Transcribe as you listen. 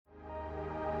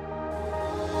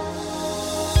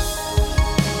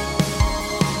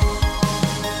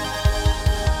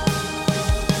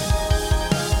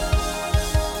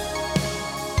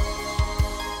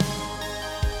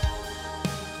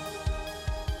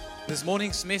This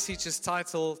morning's message is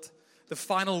titled, The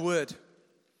Final Word.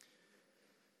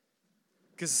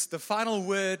 Because the final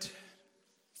word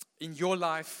in your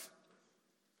life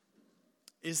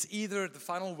is either the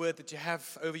final word that you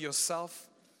have over yourself,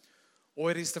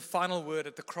 or it is the final word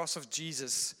at the cross of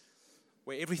Jesus,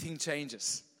 where everything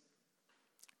changes.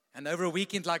 And over a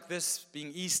weekend like this,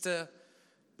 being Easter,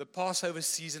 the Passover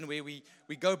season, where we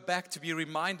go back to be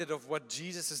reminded of what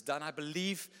Jesus has done, I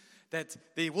believe that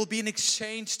there will be an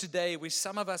exchange today where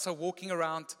some of us are walking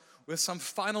around with some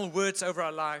final words over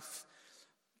our life,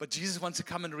 but Jesus wants to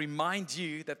come and remind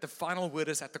you that the final word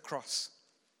is at the cross.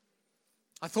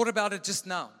 I thought about it just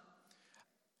now.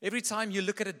 Every time you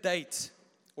look at a date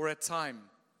or a time,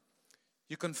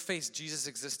 you confess Jesus'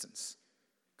 existence,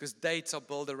 because dates are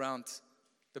built around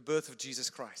the birth of Jesus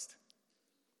Christ.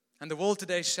 And the world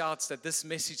today shouts that this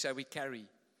message that we carry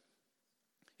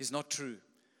is not true.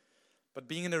 But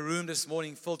being in a room this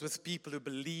morning filled with people who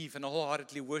believe and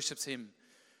wholeheartedly worships Him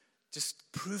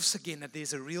just proves again that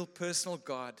there's a real personal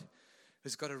God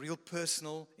who's got a real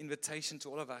personal invitation to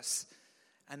all of us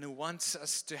and who wants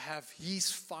us to have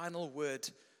His final word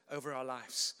over our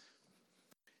lives.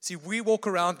 See, we walk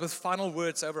around with final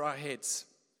words over our heads.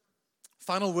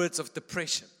 Final words of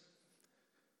depression,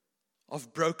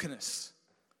 of brokenness,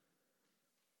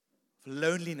 of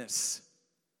loneliness,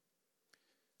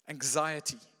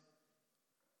 anxiety.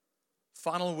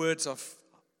 Final words of,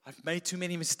 I've made too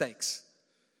many mistakes.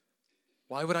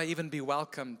 Why would I even be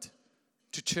welcomed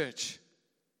to church?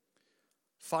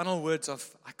 Final words of,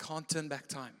 I can't turn back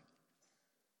time.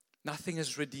 Nothing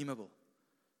is redeemable.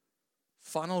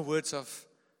 Final words of,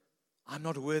 I'm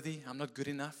not worthy, I'm not good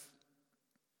enough.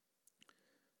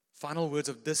 Final words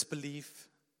of disbelief.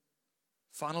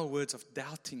 Final words of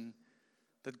doubting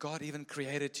that God even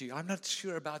created you. I'm not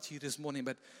sure about you this morning,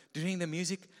 but during the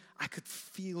music, I could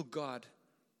feel God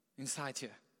inside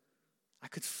here. I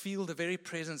could feel the very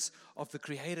presence of the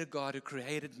Creator God who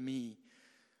created me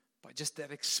by just that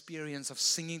experience of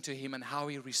singing to Him and how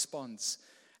He responds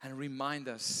and remind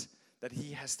us that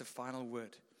He has the final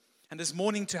word. And this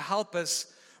morning, to help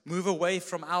us move away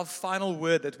from our final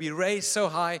word that we raise so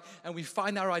high and we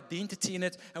find our identity in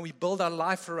it and we build our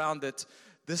life around it,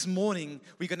 this morning,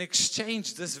 we're going to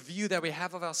exchange this view that we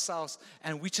have of ourselves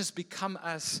and we just become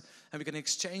us, and we're going to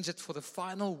exchange it for the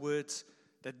final words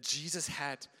that Jesus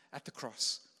had at the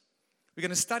cross. We're going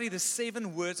to study the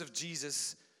 7 words of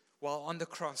Jesus while on the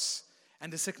cross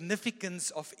and the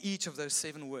significance of each of those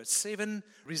 7 words. 7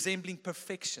 resembling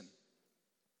perfection.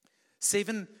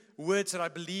 7 words that I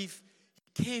believe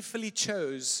He carefully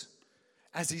chose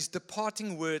as His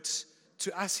departing words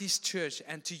to us, His church,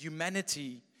 and to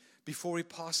humanity before He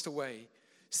passed away.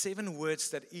 7 words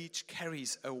that each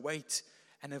carries a weight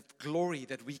and a glory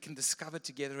that we can discover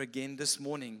together again this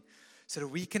morning, so that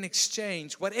we can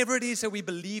exchange whatever it is that we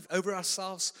believe over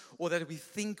ourselves or that we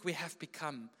think we have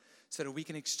become, so that we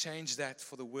can exchange that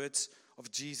for the words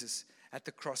of Jesus at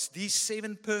the cross. These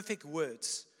 7 perfect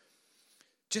words,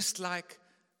 just like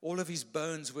all of His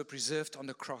bones were preserved on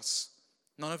the cross,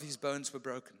 none of His bones were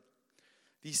broken.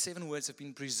 These 7 words have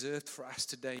been preserved for us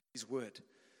today, His word,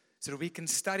 so that we can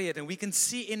study it and we can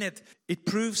see in it, it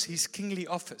proves His kingly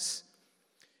office.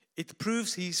 It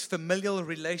proves His familial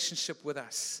relationship with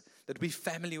us, that we're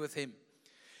family with Him.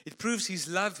 It proves His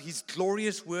love, His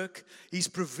glorious work, His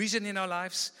provision in our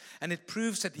lives, and it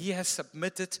proves that He has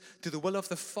submitted to the will of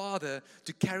the Father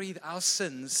to carry our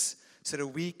sins so that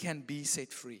we can be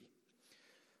set free.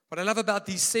 What I love about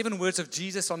these 7 words of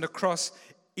Jesus on the cross,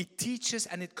 it teaches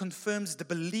and it confirms the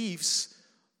beliefs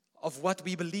of what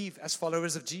we believe as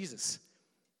followers of Jesus.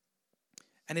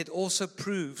 And it also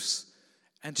proves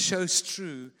and shows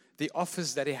true the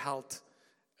office that He held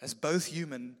as both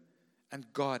human and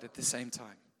God at the same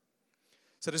time.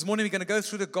 So this morning we're going to go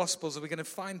through the Gospels and we're going to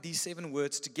find these 7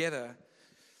 words together.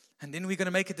 And then we're going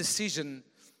to make a decision.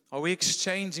 Are we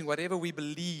exchanging whatever we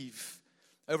believe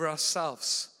over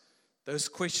ourselves? Those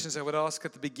questions I would ask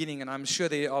at the beginning, and I'm sure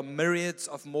there are myriads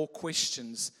of more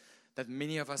questions that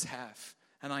many of us have.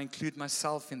 And I include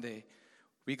myself in there.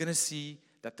 We're going to see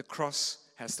that the cross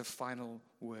has the final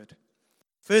word.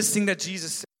 First thing that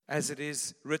Jesus said, as it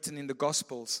is written in the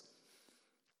Gospels,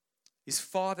 is,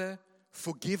 Father,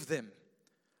 forgive them,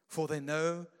 for they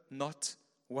know not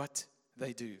what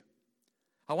they do.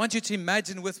 I want you to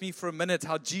imagine with me for a minute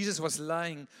how Jesus was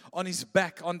lying on His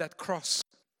back on that cross.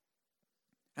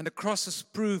 And the cross is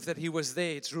proof that He was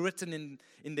there. It's written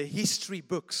in the history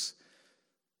books.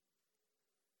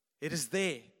 It is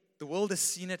there. The world has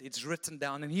seen it. It's written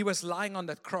down. And He was lying on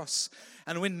that cross.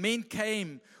 And when men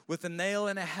came with a nail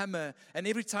and a hammer, and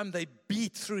every time they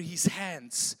beat through His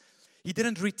hands, He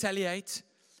didn't retaliate.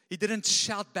 He didn't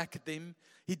shout back at them.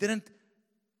 He didn't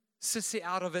sissy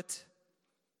out of it.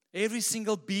 Every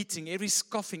single beating, every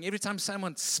scoffing, every time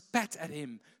someone spat at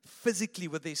him physically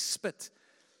with their spit,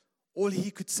 all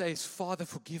he could say is, Father,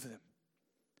 forgive them.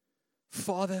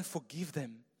 Father, forgive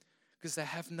them, because they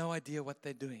have no idea what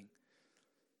they're doing.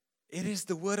 It is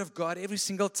the word of God every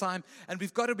single time. And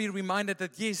we've got to be reminded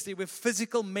that, yes, there were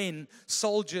physical men,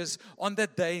 soldiers on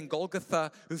that day in Golgotha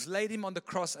who've laid him on the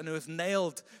cross and who have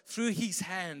nailed through his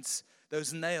hands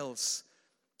those nails.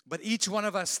 But each one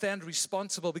of us stand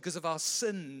responsible because of our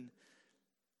sin.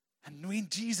 And when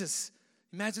Jesus,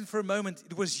 imagine for a moment,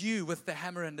 it was you with the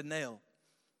hammer and the nail.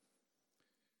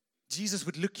 Jesus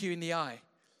would look you in the eye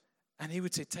and he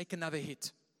would say, take another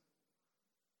hit.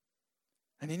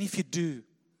 And then if you do,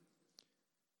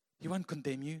 he won't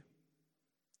condemn you.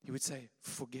 He would say,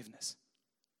 forgiveness.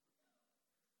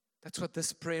 That's what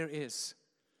this prayer is.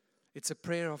 It's a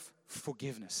prayer of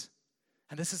forgiveness.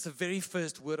 And this is the very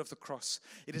first word of the cross.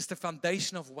 It is the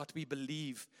foundation of what we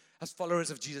believe as followers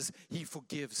of Jesus. He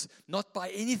forgives. Not by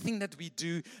anything that we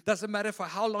do. Doesn't matter for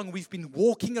how long we've been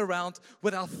walking around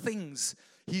with our things.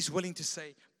 He's willing to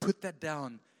say, put that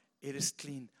down. It is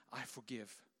clean. I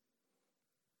forgive.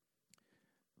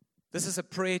 This is a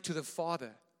prayer to the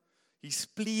Father. He's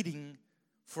pleading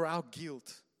for our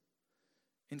guilt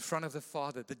in front of the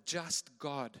Father, the just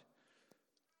God.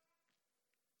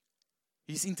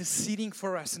 He's interceding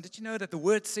for us. And did you know that the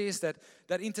word says that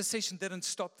intercession didn't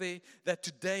stop there? That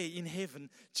today in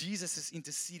heaven, Jesus is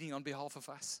interceding on behalf of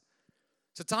us.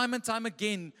 So time and time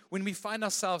again, when we find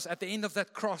ourselves at the end of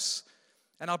that cross,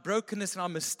 and our brokenness and our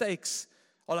mistakes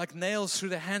are like nails through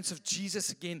the hands of Jesus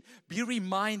again, be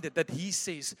reminded that He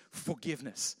says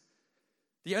forgiveness.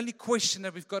 The only question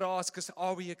that we've got to ask is,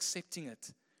 are we accepting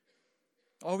it?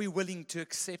 Are we willing to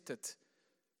accept it?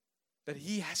 That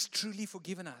He has truly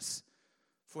forgiven us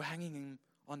for hanging Him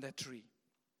on that tree.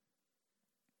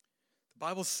 The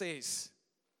Bible says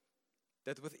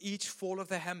that with each fall of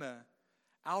the hammer,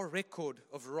 our record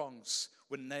of wrongs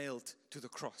were nailed to the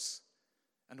cross,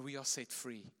 and we are set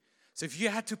free. So if you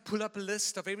had to pull up a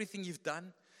list of everything you've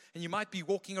done, and you might be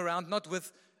walking around not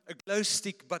with a glow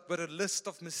stick, but with a list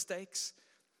of mistakes,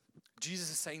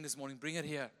 Jesus is saying this morning, bring it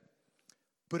here.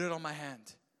 Put it on my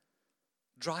hand.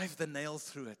 Drive the nail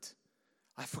through it.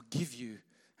 I forgive you.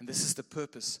 And this is the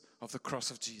purpose of the cross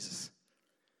of Jesus.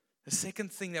 The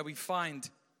second thing that we find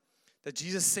that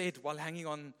Jesus said while hanging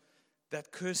on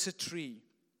that cursed tree,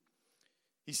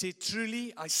 He said,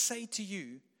 truly, I say to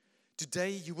you,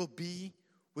 today you will be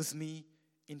with me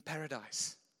in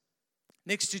paradise.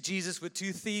 Next to Jesus were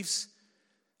two thieves.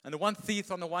 And the one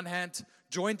thief on the one hand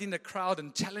joined in the crowd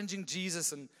and challenging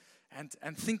Jesus and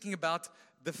thinking about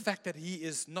the fact that He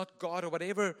is not God or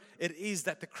whatever it is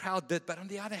that the crowd did. But on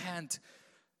the other hand,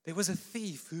 there was a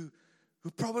thief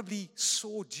who probably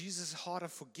saw Jesus' heart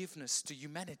of forgiveness to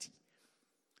humanity.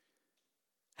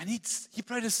 And he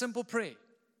prayed a simple prayer.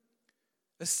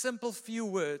 A simple few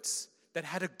words that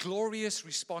had a glorious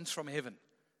response from heaven.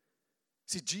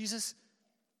 He said, Jesus,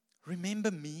 remember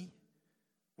me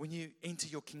when you enter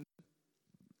your kingdom.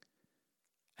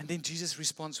 And then Jesus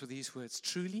responds with these words,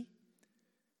 truly,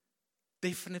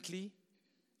 definitely,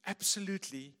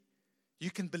 absolutely,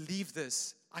 you can believe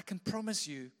this. I can promise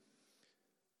you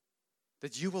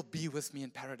that you will be with me in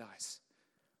paradise.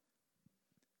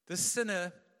 This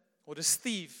sinner or this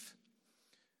thief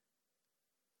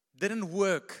didn't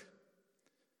work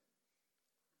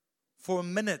for a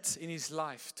minute in his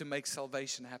life to make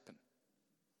salvation happen.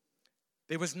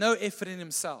 There was no effort in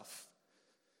himself.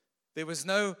 There was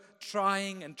no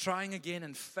trying and trying again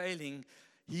and failing.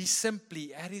 He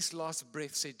simply, at his last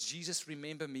breath, said, Jesus,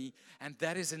 remember me. And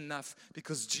that is enough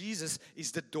because Jesus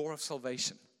is the door of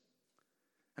salvation.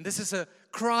 And this is a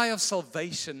cry of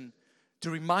salvation to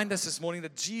remind us this morning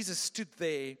that Jesus stood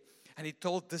there and He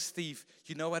told this thief,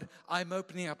 you know what? I'm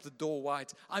opening up the door wide.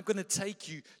 I'm going to take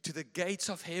you to the gates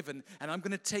of heaven and I'm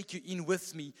going to take you in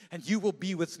with me and you will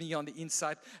be with me on the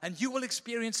inside and you will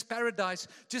experience paradise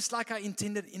just like I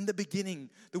intended in the beginning.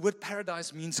 The word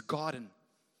paradise means garden.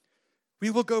 We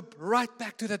will go right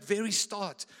back to that very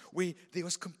start where there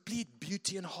was complete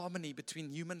beauty and harmony between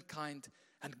humankind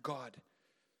and God.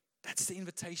 That's the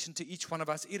invitation to each one of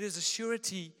us. It is a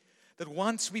surety that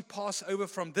once we pass over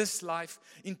from this life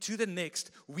into the next,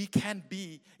 we can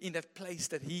be in that place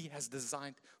that He has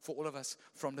designed for all of us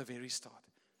from the very start.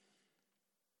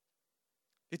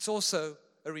 It's also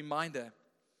a reminder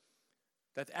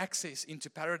that access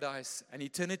into paradise and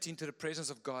eternity into the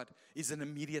presence of God is an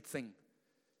immediate thing.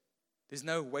 There's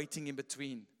no waiting in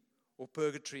between or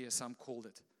purgatory as some called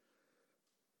it.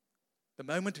 The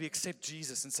moment we accept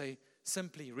Jesus and say,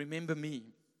 simply, remember me,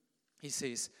 He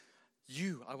says,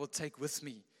 you I will take with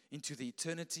me into the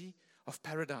eternity of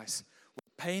paradise.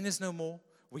 Where pain is no more,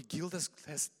 where guilt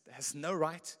has no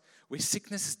right, where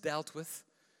sickness is dealt with,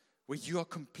 where you are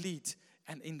complete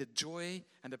and in the joy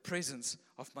and the presence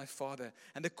of my Father.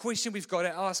 And the question we've got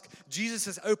to ask, Jesus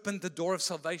has opened the door of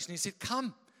salvation. He said,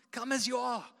 come as you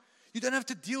are. You don't have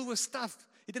to deal with stuff.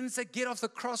 He didn't say, get off the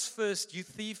cross first, you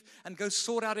thief, and go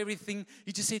sort out everything.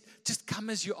 He just said, just come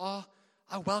as you are.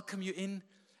 I welcome you in.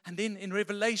 And then in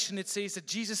Revelation, it says that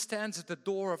Jesus stands at the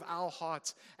door of our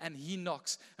hearts and He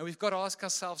knocks. And we've got to ask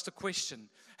ourselves the question,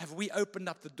 have we opened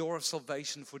up the door of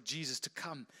salvation for Jesus to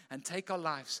come and take our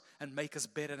lives and make us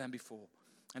better than before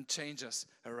and change us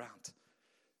around?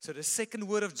 So the second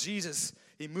word of Jesus,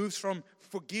 He moves from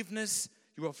forgiveness,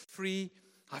 you are free,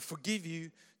 I forgive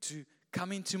you, to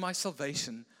come into my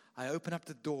salvation. I open up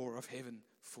the door of heaven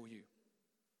for you.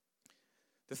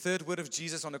 The third word of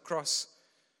Jesus on the cross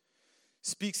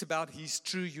speaks about His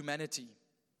true humanity.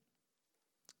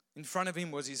 In front of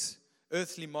Him was His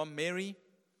earthly mom, Mary,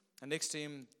 and next to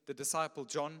Him, the disciple,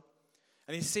 John.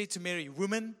 And He said to Mary,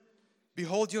 woman,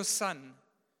 behold your son.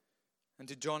 And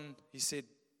to John, He said,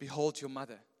 behold your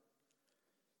mother.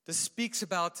 This speaks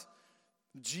about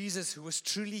Jesus, who was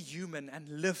truly human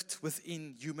and lived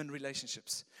within human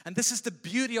relationships. And this is the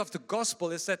beauty of the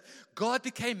gospel, is that God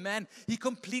became man. He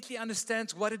completely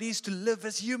understands what it is to live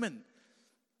as human.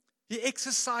 He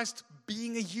exercised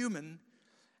being a human,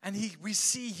 and we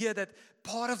see here that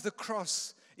part of the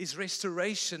cross is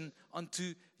restoration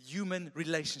onto human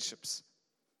relationships.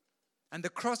 And the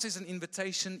cross is an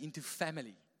invitation into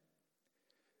family.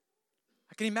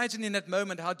 I can imagine in that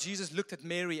moment how Jesus looked at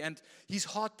Mary and His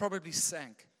heart probably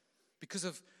sank because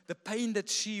of the pain that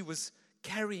she was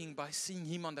carrying by seeing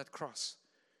Him on that cross.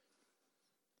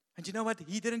 And you know what?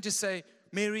 He didn't just say,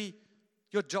 Mary,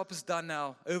 your job is done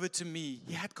now, over to me.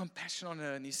 He had compassion on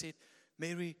her and He said,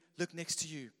 Mary, look next to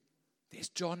you. There's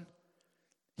John.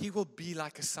 He will be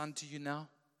like a son to you now.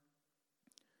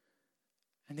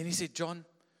 And then He said, John,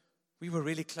 we were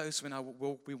really close when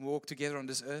we walked together on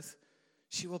this earth.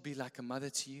 She will be like a mother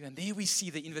to you. And there we see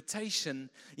the invitation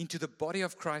into the body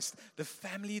of Christ, the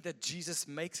family that Jesus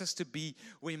makes us to be,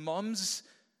 where moms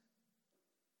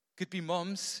could be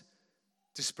moms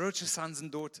to spiritual sons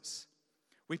and daughters,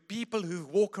 where people who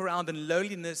walk around in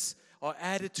lowliness are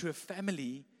added to a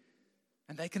family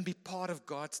and they can be part of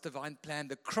God's divine plan.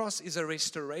 The cross is a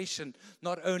restoration,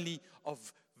 not only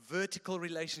of vertical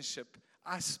relationship,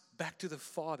 us back to the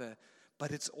Father,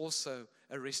 but it's also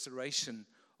a restoration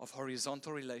of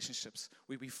horizontal relationships,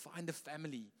 where we find a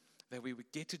family that we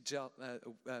would get to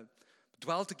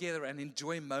dwell together and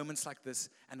enjoy moments like this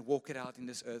and walk it out in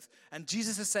this earth. And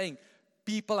Jesus is saying,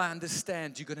 people, I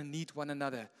understand you're going to need one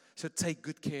another, so take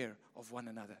good care of one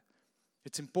another.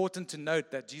 It's important to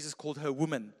note that Jesus called her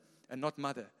woman and not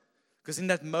mother, because in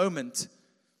that moment,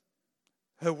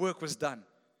 her work was done.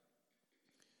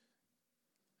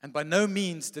 And by no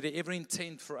means did He ever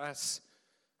intend for us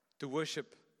to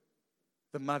worship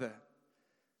the mother.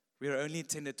 We are only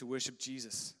intended to worship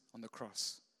Jesus on the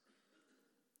cross.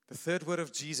 The third word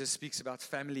of Jesus speaks about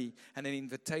family and an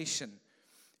invitation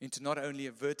into not only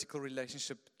a vertical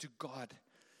relationship to God,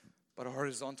 but a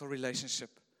horizontal relationship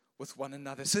with one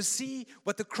another. So see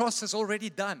what the cross has already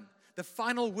done. The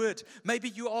final word. Maybe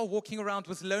you are walking around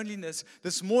with loneliness.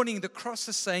 This morning, the cross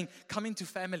is saying, come into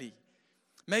family.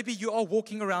 Maybe you are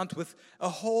walking around with a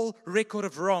whole record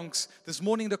of wrongs. This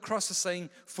morning the cross is saying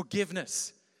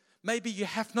forgiveness. Maybe you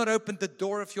have not opened the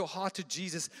door of your heart to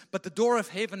Jesus, but the door of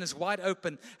heaven is wide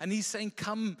open. And He's saying,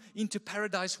 come into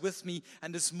paradise with me.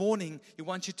 And this morning He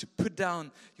wants you to put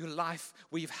down your life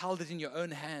where you've held it in your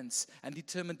own hands and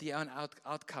determined the own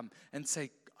outcome and say,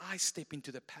 I step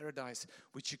into the paradise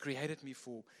which you created me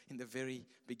for in the very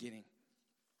beginning.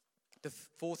 The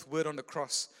fourth word on the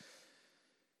cross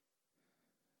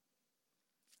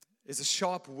is a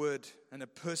sharp word and a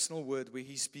personal word where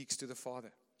He speaks to the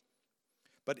Father.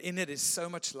 But in it is so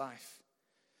much life.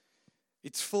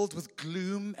 It's filled with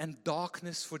gloom and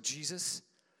darkness for Jesus,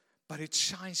 but it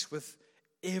shines with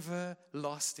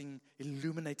everlasting,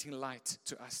 illuminating light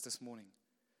to us this morning.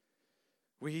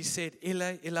 Where He said,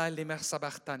 Eli, Eli, lema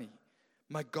sabachthani.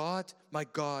 My God,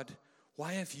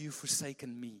 why have you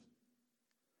forsaken me?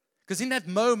 Because in that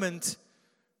moment,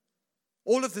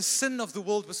 all of the sin of the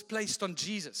world was placed on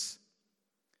Jesus.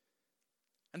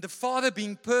 And the Father,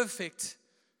 being perfect,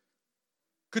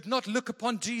 could not look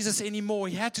upon Jesus anymore.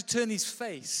 He had to turn His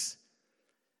face.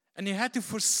 And He had to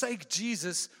forsake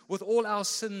Jesus with all our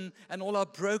sin and all our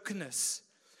brokenness.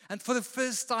 And for the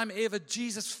first time ever,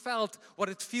 Jesus felt what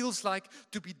it feels like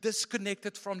to be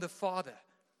disconnected from the Father.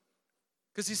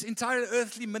 Because his entire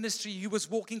earthly ministry, he was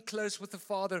walking close with the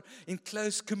Father in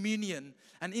close communion.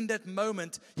 And in that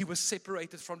moment, he was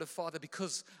separated from the Father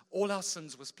because all our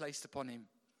sins was placed upon him.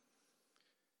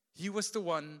 He was the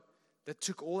one that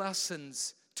took all our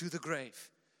sins to the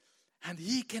grave. And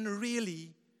he can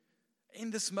really,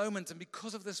 in this moment, and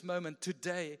because of this moment,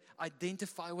 today,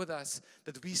 identify with us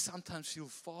that we sometimes feel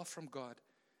far from God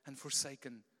and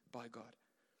forsaken by God.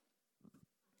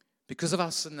 Because of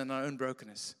our sin and our own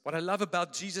brokenness. What I love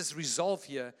about Jesus' resolve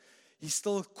here, he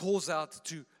still calls out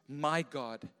to my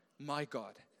God, my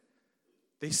God.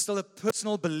 There's still a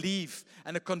personal belief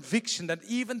and a conviction that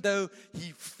even though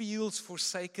he feels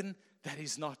forsaken, that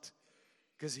he's not.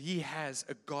 Because he has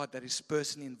a God that is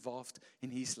personally involved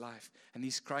in his life. And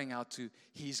he's crying out to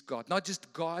his God. Not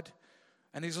just God.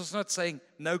 And he's also not saying,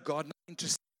 no God, not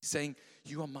interested. He's saying,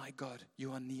 you are my God.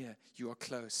 You are near. You are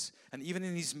close. And even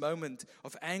in his moment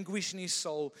of anguish in his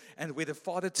soul and where the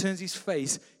Father turns his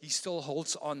face, he still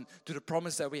holds on to the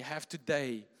promise that we have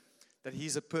today, that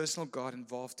he's a personal God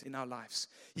involved in our lives.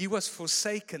 He was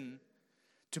forsaken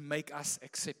to make us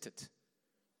accepted.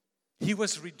 He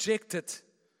was rejected.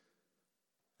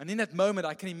 And in that moment,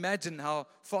 I can imagine how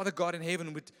Father God in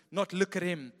heaven would not look at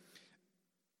him,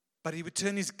 but he would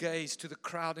turn his gaze to the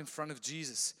crowd in front of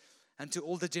Jesus and to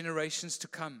all the generations to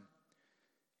come.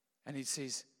 And he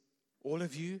says, all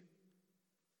of you,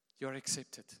 you're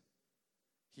accepted.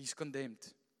 He's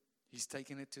condemned. He's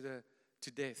taken it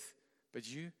to death.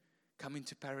 But you come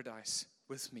into paradise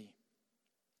with me.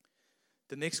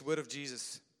 The next word of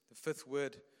Jesus, the fifth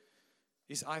word,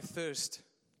 is I thirst.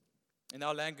 In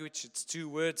our language, it's 2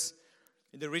 words.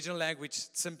 In the original language, it's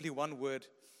simply 1 word.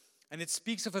 And it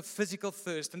speaks of a physical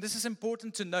thirst. And this is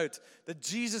important to note, that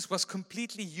Jesus was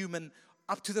completely human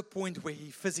up to the point where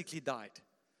he physically died.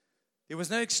 There was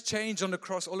no exchange on the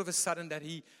cross all of a sudden that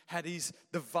he had his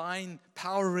divine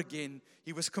power again.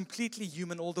 He was completely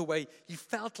human all the way. He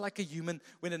felt like a human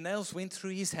when the nails went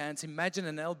through his hands. Imagine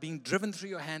a nail being driven through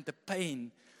your hand, the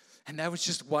pain. And that was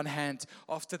just one hand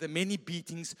after the many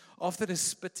beatings, after the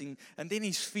spitting, and then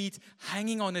his feet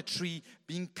hanging on a tree,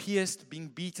 being pierced, being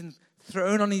beaten,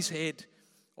 thrown on his head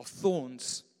of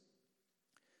thorns.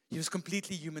 He was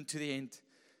completely human to the end.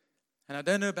 And I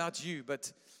don't know about you,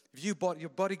 but if your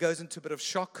body goes into a bit of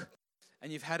shock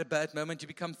and you've had a bad moment, you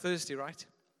become thirsty, right?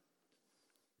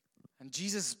 And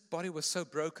Jesus' body was so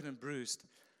broken and bruised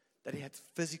that he had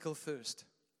physical thirst.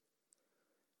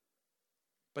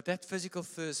 But that physical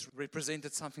thirst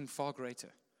represented something far greater.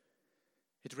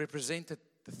 It represented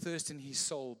the thirst in his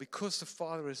soul. Because the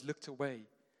Father has looked away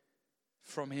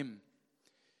from him,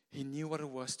 he knew what it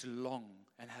was to long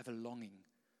and have a longing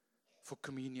for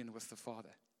communion with the Father.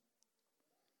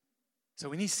 So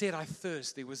when he said, I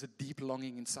thirst, there was a deep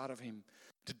longing inside of him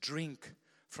to drink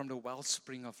from the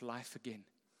wellspring of life again.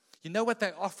 You know what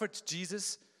they offered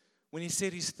Jesus when he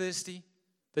said he's thirsty?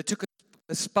 They took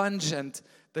a sponge and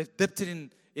they dipped it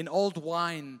in old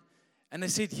wine. And they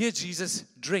said, here, Jesus,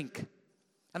 drink.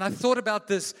 And I thought about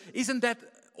this. Isn't that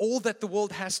all that the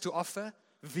world has to offer?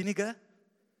 Vinegar?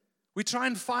 We try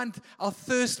and find our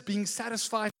thirst being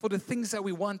satisfied for the things that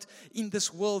we want in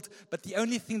this world, but the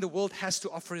only thing the world has to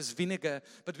offer is vinegar.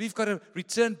 But we've got to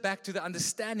return back to the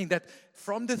understanding that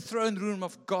from the throne room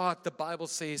of God, the Bible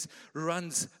says,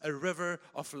 runs a river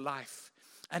of life.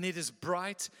 And it is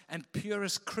bright and pure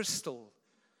as crystal.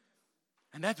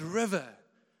 And that river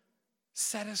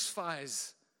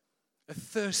satisfies a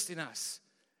thirst in us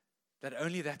that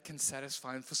only that can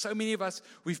satisfy. And for so many of us,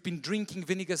 we've been drinking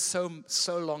vinegar so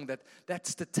long that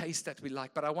that's the taste that we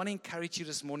like. But I want to encourage you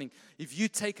this morning, if you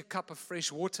take a cup of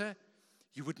fresh water,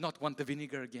 you would not want the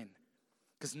vinegar again.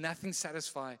 Because nothing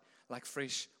satisfies like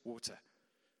fresh water.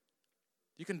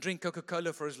 You can drink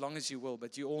Coca-Cola for as long as you will,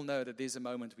 but you all know that there's a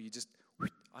moment where you just,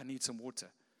 I need some water.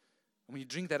 And when you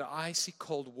drink that icy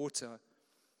cold water,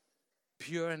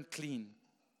 pure and clean,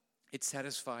 it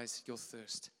satisfies your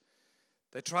thirst.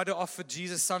 They tried to offer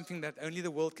Jesus something that only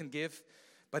the world can give,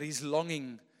 but his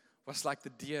longing was like the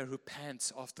deer who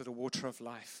pants after the water of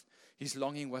life. His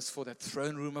longing was for that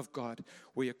throne room of God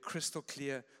where a crystal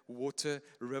clear water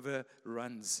river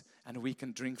runs and we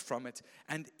can drink from it.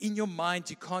 And in your mind,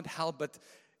 you can't help but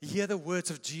hear the words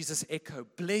of Jesus echo.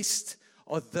 Blessed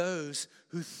are those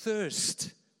who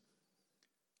thirst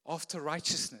after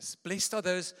righteousness. Blessed are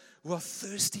those who are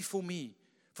thirsty for me,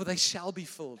 for they shall be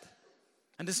filled.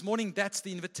 And this morning, that's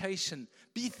the invitation.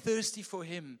 Be thirsty for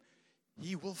him.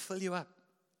 He will fill you up.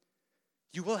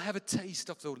 You will have a taste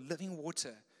of the living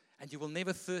water, and you will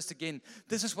never thirst again.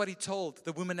 This is what he told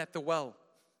the woman at the well.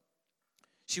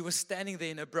 She was standing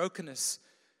there in her brokenness,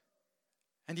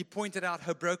 and he pointed out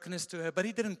her brokenness to her, but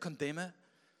he didn't condemn her.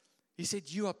 He said,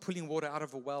 you are pulling water out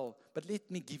of a well, but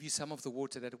let me give you some of the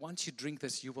water that once you drink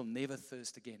this, you will never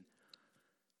thirst again.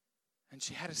 And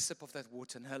she had a sip of that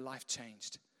water and her life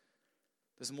changed.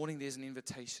 This morning there's an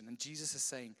invitation, and Jesus is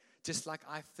saying, just like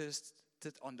I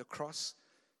thirsted on the cross,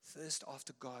 thirst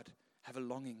after God, have a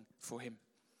longing for Him.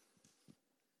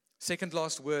 Second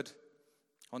last word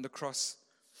on the cross.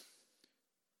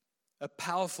 A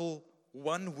powerful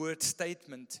one-word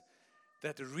statement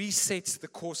that resets the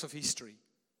course of history.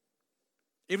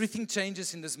 Everything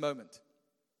changes in this moment.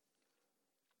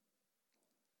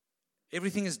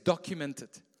 Everything is documented.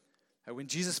 When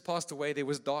Jesus passed away, there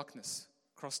was darkness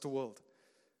across the world.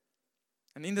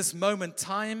 And in this moment,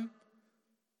 time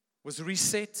was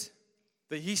reset.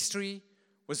 The history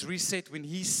was reset when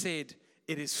He said,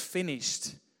 it is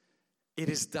finished. It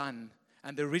is done.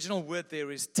 And the original word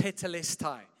there is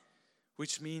tetelestai,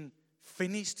 which means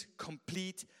finished,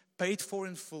 complete, paid for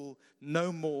in full,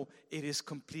 no more. It is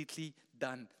completely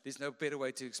done. There's no better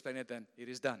way to explain it than it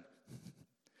is done.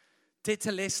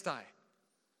 Tetelestai.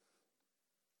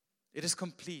 It is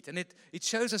complete. And it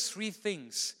shows us three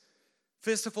things.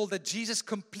 First of all, that Jesus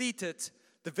completed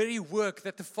the very work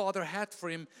that the Father had for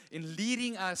Him in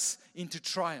leading us into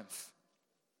triumph.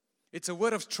 It's a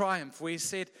word of triumph where He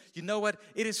said, you know what?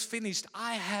 It is finished.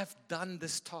 I have done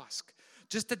this task.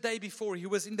 Just the day before, He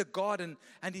was in the garden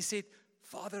and He said,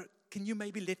 Father, can you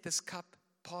maybe let this cup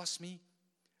pass me?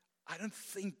 I don't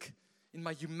think in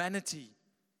my humanity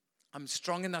I'm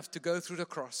strong enough to go through the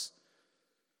cross.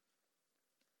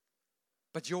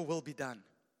 But your will be done.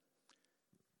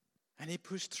 And He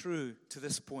pushed through to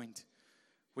this point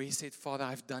where He said, Father,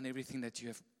 I've done everything that you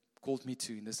have called me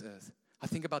to in this earth. I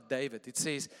think about David. It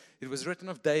says, it was written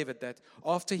of David that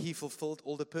after he fulfilled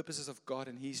all the purposes of God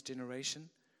in his generation,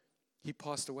 he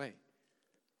passed away.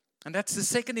 And that's the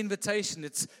second invitation.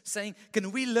 It's saying,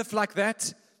 can we live like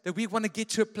that? That we want to get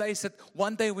to a place that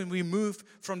one day when we move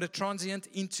from the transient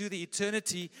into the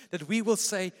eternity, that we will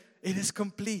say, it is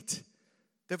complete.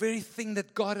 The very thing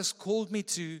that God has called me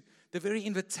to, the very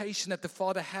invitation that the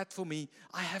Father had for me,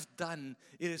 I have done.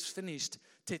 It is finished.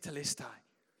 Tetelestai.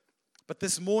 But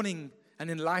this morning, and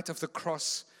in light of the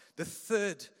cross, the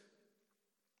third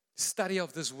study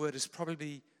of this word is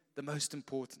probably the most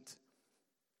important.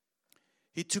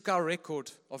 He took our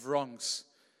record of wrongs,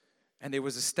 and there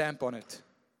was a stamp on it.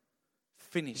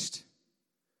 Finished.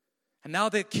 And now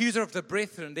the accuser of the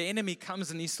brethren, the enemy,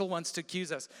 comes and he still wants to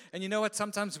accuse us. And you know what?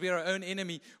 Sometimes we are our own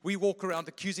enemy. We walk around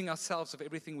accusing ourselves of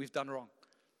everything we've done wrong.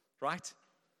 Right?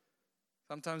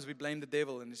 Sometimes we blame the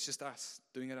devil and it's just us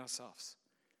doing it ourselves.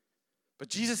 But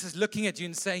Jesus is looking at you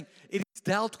and saying, it is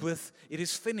dealt with, it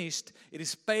is finished, it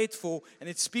is paid for, and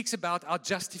it speaks about our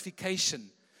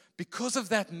justification. Because of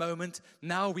that moment,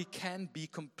 now we can be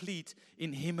complete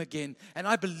in Him again. And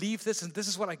I believe this, and this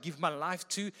is what I give my life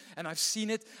to, and I've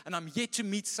seen it, and I'm yet to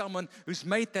meet someone who's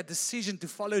made that decision to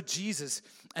follow Jesus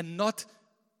and not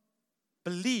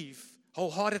believe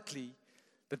wholeheartedly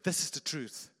that this is the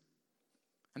truth.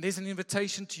 And there's an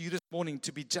invitation to you this morning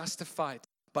to be justified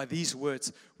by these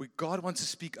words, where God wants to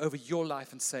speak over your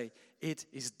life and say, it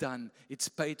is done. It's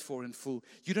paid for in full.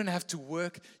 You don't have to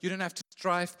work. You don't have to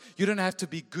strive. You don't have to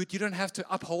be good. You don't have to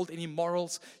uphold any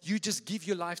morals. You just give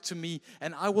your life to me,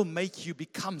 and I will make you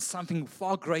become something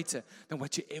far greater than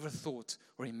what you ever thought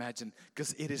or imagined,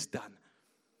 because it is done.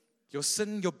 Your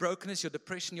sin, your brokenness, your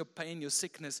depression, your pain, your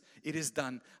sickness, it is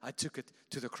done. I took it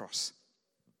to the cross.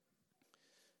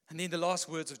 And then the last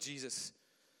words of Jesus.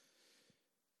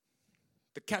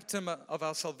 The captain of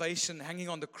our salvation hanging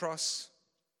on the cross,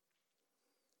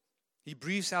 He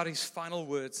breathes out His final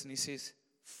words and He says,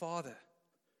 Father.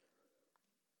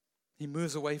 He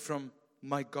moves away from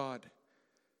my God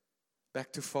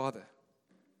back to Father.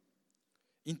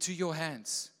 Into your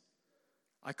hands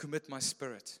I commit my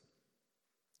spirit.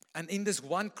 And in this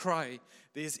one cry,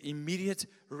 there's immediate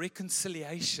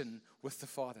reconciliation with the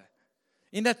Father.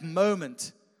 In that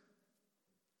moment,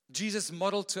 Jesus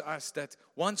modeled to us that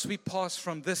once we pass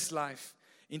from this life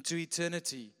into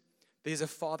eternity, there's a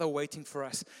Father waiting for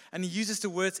us. And He uses the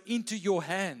words, into your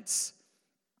hands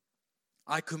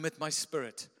I commit my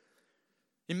spirit.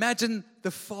 Imagine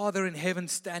the Father in heaven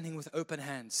standing with open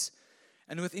hands.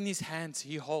 And within His hands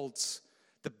He holds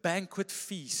the banquet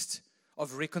feast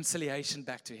of reconciliation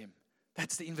back to Him.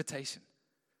 That's the invitation.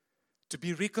 To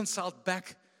be reconciled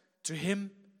back to Him,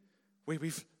 where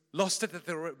we've lost it at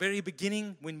the very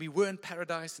beginning when we were in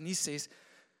paradise. And He says,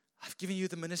 I've given you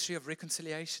the ministry of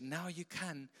reconciliation. Now you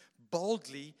can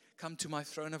boldly come to my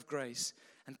throne of grace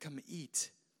and come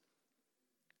eat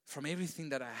from everything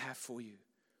that I have for you.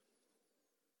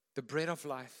 The bread of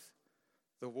life,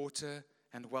 the water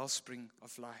and wellspring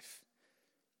of life.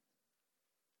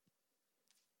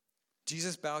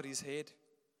 Jesus bowed his head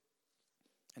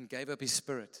and gave up his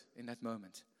spirit in that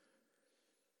moment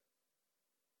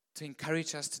to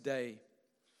encourage us today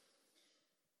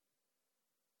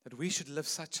that we should live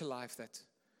such a life that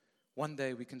one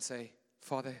day we can say,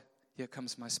 Father, here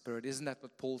comes my spirit. Isn't that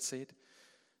what Paul said?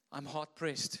 I'm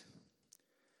hard-pressed.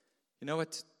 You know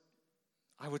what?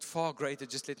 I would far greater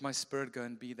just let my spirit go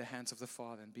and be the hands of the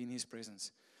Father and be in His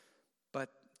presence. But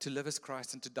to live as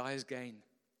Christ and to die as gain,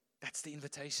 that's the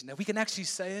invitation. That we can actually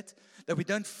say it, that we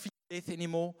don't fear death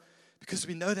anymore, because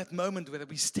we know that moment where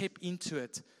we step into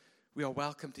it, we are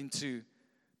welcomed into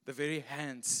the very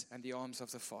hands and the arms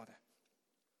of the Father.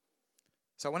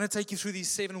 So I want to take you through these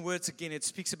 7 words again. It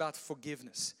speaks about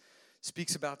forgiveness,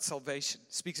 speaks about salvation,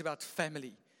 speaks about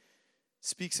family,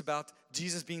 speaks about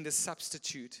Jesus being the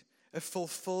substitute, a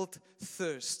fulfilled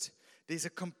thirst. There's a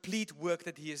complete work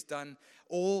that He has done.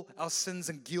 All our sins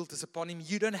and guilt is upon Him.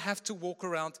 You don't have to walk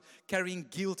around carrying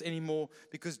guilt anymore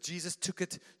because Jesus took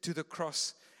it to the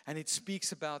cross. And it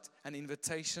speaks about an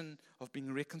invitation of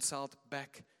being reconciled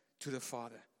back to the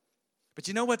Father. But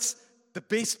you know what's the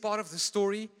best part of the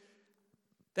story?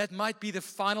 That might be the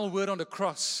final word on the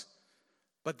cross.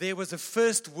 But there was a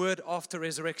first word after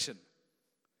resurrection.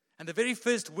 And the very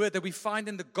first word that we find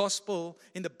in the gospel,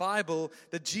 in the Bible,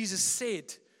 that Jesus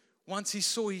said once He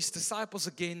saw His disciples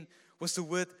again was the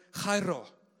word chairo.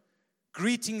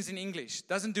 Greetings in English.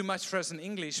 Doesn't do much for us in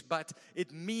English, but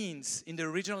it means in the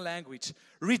original language,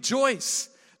 rejoice,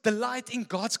 delight in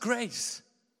God's grace.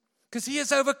 Because He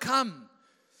has overcome.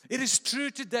 It is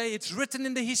true today, it's written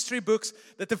in the history books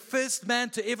that the first man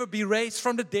to ever be raised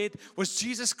from the dead was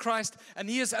Jesus Christ, and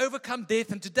He has overcome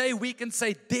death. And today we can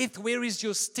say, death, where is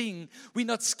your sting? We're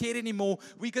not scared anymore.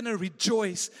 We're going to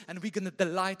rejoice and we're going to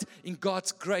delight in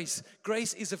God's grace.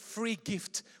 Grace is a free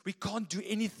gift. We can't do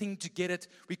anything to get it.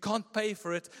 We can't pay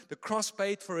for it. The cross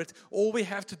paid for it. All we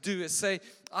have to do is say,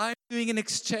 I'm doing an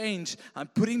exchange. I'm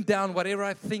putting down whatever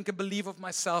I think and believe of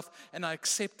myself, and I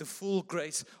accept the full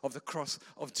grace of the cross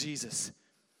of Jesus.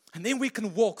 And then we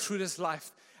can walk through this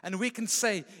life, and we can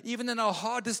say, even in our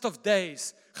hardest of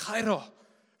days, chairo,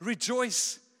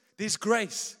 rejoice, there's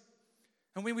grace.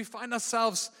 And when we find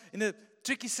ourselves in a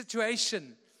tricky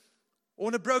situation or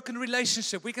in a broken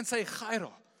relationship, we can say,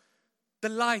 chairo,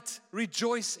 delight,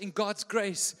 rejoice in God's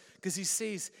grace, because He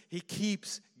says He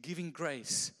keeps giving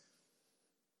grace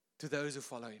to those who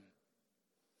follow Him.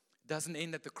 It doesn't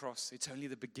end at the cross. It's only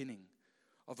the beginning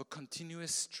of a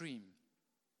continuous stream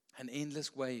and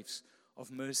endless waves of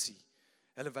mercy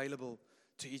available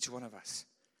to each one of us.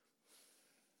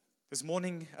 This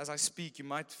morning, as I speak, you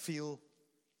might feel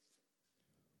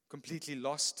completely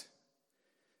lost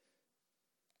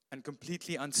and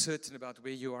completely uncertain about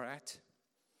where you are at.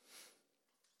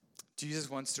 Jesus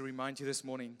wants to remind you this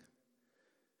morning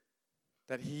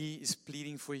that He is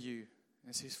pleading for you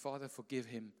and says, Father, forgive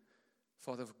him.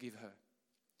 Father, forgive her.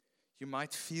 You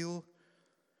might feel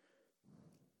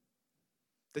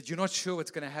that you're not sure what's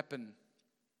going to happen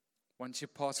once you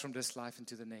pass from this life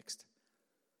into the next.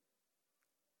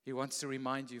 He wants to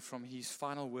remind you from His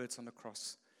final words on the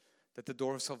cross that the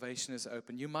door of salvation is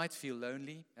open. You might feel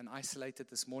lonely and isolated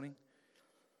this morning.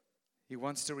 He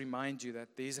wants to remind you that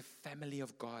there's a family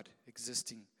of God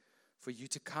existing for you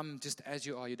to come just as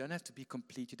you are. You don't have to be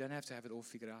complete. You don't have to have it all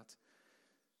figured out.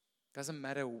 Doesn't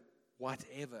matter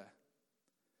whatever.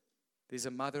 There's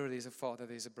a mother, there's a father,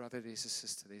 there's a brother, there's a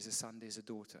sister, there's a son, there's a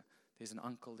daughter, there's an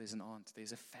uncle, there's an aunt.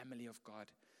 There's a family of God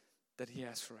that He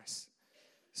has for us.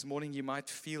 This morning you might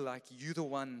feel like you're the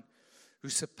one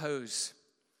who's supposed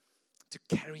to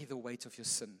carry the weight of your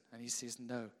sin. And He says,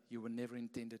 no, you were never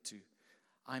intended to.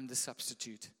 I'm the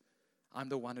substitute. I'm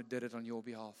the one who did it on your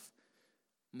behalf.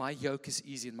 My yoke is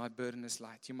easy and my burden is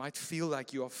light. You might feel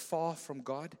like you are far from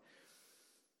God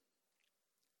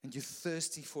and you're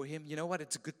thirsty for Him. You know what?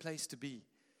 It's a good place to be.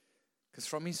 Because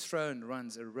from His throne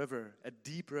runs a river, a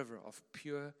deep river of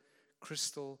pure,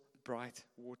 crystal, bright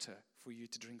water for you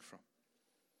to drink from.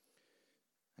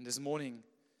 And this morning,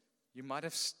 you might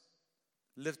have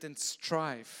lived in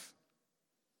strife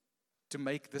to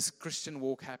make this Christian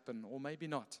walk happen, or maybe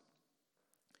not.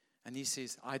 And He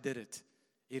says, I did it.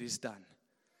 It is done.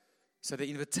 So the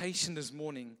invitation this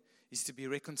morning is to be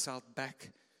reconciled back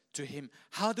to Him.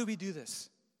 How do we do this?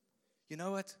 You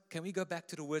know what? Can we go back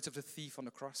to the words of the thief on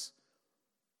the cross?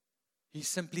 He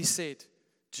simply said,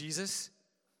 Jesus,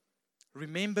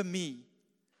 remember me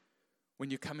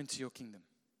when you come into your kingdom.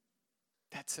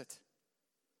 That's it.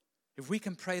 If we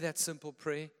can pray that simple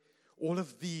prayer, all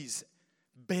of these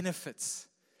benefits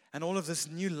and all of this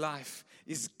new life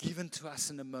is given to us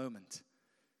in a moment.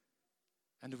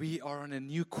 And we are on a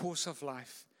new course of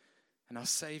life, and our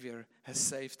Savior has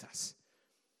saved us.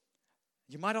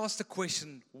 You might ask the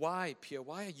question, why, Pierre?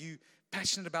 Why are you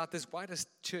passionate about this? Why does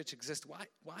church exist?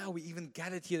 Why are we even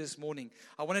gathered here this morning?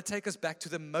 I want to take us back to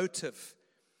the motive.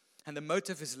 And the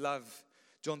motive is love.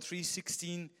 John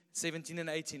 3:16, 17 and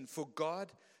 18. For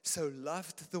God so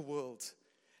loved the world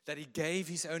that he gave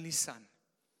his only Son,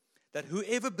 that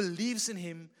whoever believes in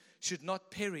him should not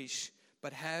perish,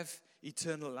 but have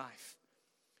eternal life.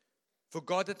 For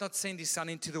God did not send his Son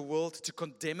into the world to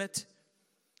condemn it,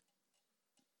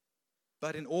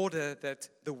 but in order that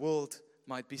the world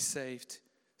might be saved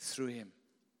through him.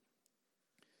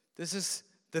 This is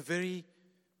the very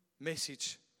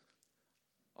message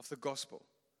of the gospel.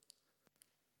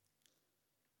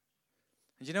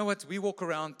 And you know what? We walk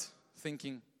around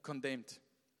thinking condemned.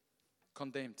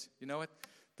 Condemned. You know what?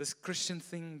 This Christian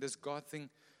thing, this God thing,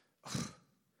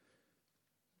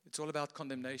 it's all about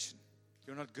condemnation.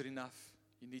 You're not good enough.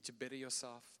 You need to better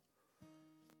yourself.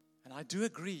 And I do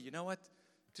agree. You know what?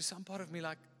 To some part of me,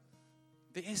 like,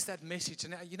 there is that message.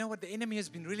 And you know what? The enemy has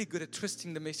been really good at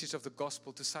twisting the message of the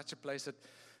gospel to such a place that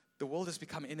the world has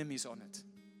become enemies on it.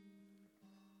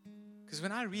 Because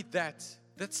when I read that,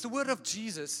 that's the word of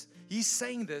Jesus. He's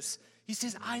saying this. He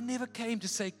says, I never came to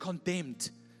say condemned.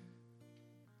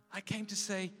 I came to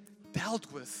say,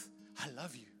 dealt with. I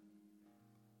love you.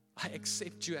 I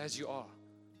accept you as you are.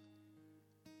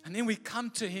 And then we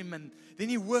come to him, and then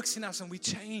he works in us, and we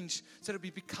change so that we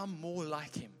become more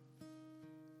like him.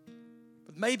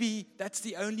 But maybe that's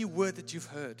the only word that you've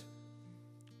heard.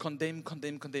 Condemn,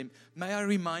 condemn, condemn. May I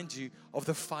remind you of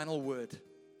the final word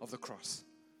of the cross.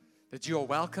 That you are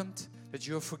welcomed, that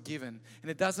you are forgiven. And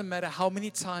it doesn't matter how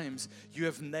many times you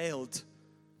have nailed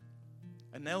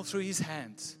a nail through his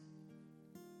hands.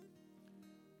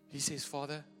 He says,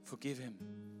 Father, forgive him.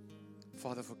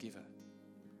 Father, forgive her.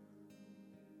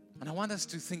 And I want us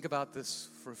to think about this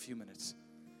for a few minutes.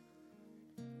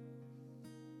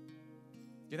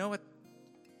 You know what?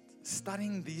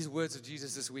 Studying these words of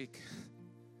Jesus this week,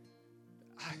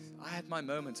 I had my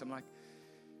moments. I'm like,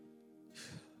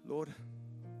 Lord,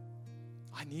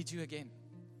 I need you again.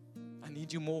 I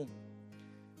need you more.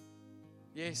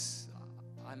 Yes,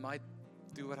 I might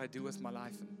do what I do with my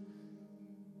life and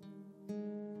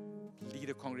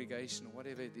lead a congregation or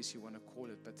whatever it is you want to call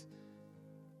it, but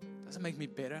it doesn't make me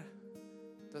better.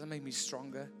 It doesn't make me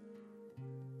stronger.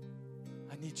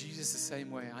 I need Jesus the same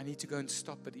way. I need to go and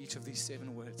stop at each of these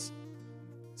 7 words.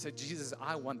 Say, Jesus,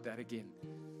 I want that again.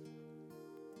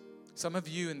 Some of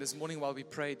you, in this morning while we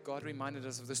prayed, God reminded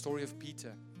us of the story of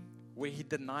Peter, where he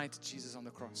denied Jesus on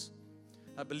the cross.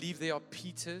 I believe there are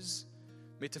Peters,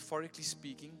 metaphorically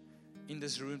speaking, in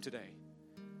this room today,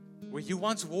 where you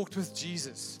once walked with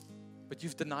Jesus, but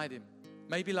you've denied him.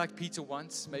 Maybe like Peter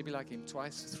once, maybe like him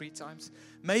twice, 3 times,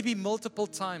 maybe multiple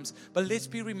times. But let's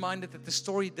be reminded that the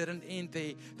story didn't end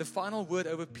there. The final word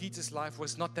over Peter's life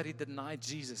was not that he denied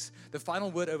Jesus. The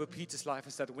final word over Peter's life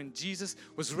is that when Jesus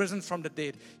was risen from the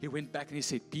dead, he went back and he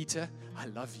said, Peter, I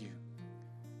love you.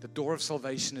 The door of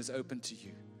salvation is open to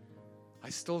you. I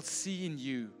still see in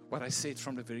you what I said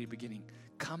from the very beginning.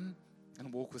 Come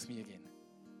and walk with me again.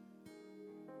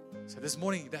 So this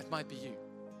morning, that might be you.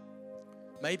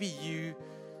 Maybe you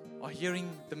are hearing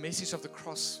the message of the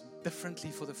cross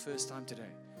differently for the first time today.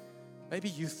 Maybe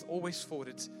you've always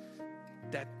thought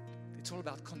that it's all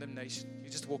about condemnation.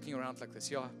 You're just walking around like this.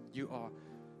 Yeah, you are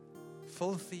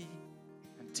filthy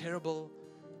and terrible.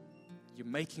 You're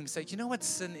making mistakes. You know what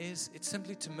sin is? It's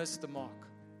simply to miss the mark.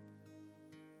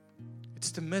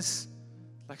 It's to miss,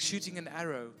 like shooting an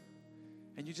arrow,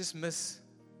 and you just miss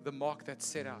the mark that's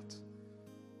set out.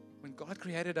 When God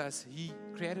created us, He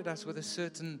created us with a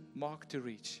certain mark to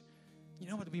reach. You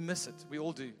know what? We miss it. We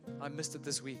all do. I missed it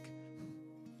this week.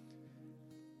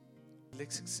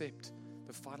 Let's accept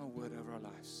the final word over our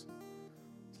lives.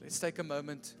 So let's take a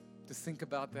moment to think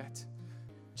about that.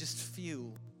 Just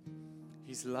feel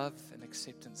His love and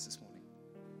acceptance this morning.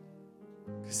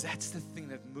 Because that's the thing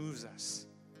that moves us.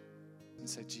 And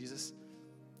say, Jesus,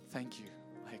 thank you.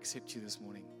 I accept you this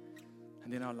morning.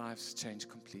 And then our lives change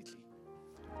completely.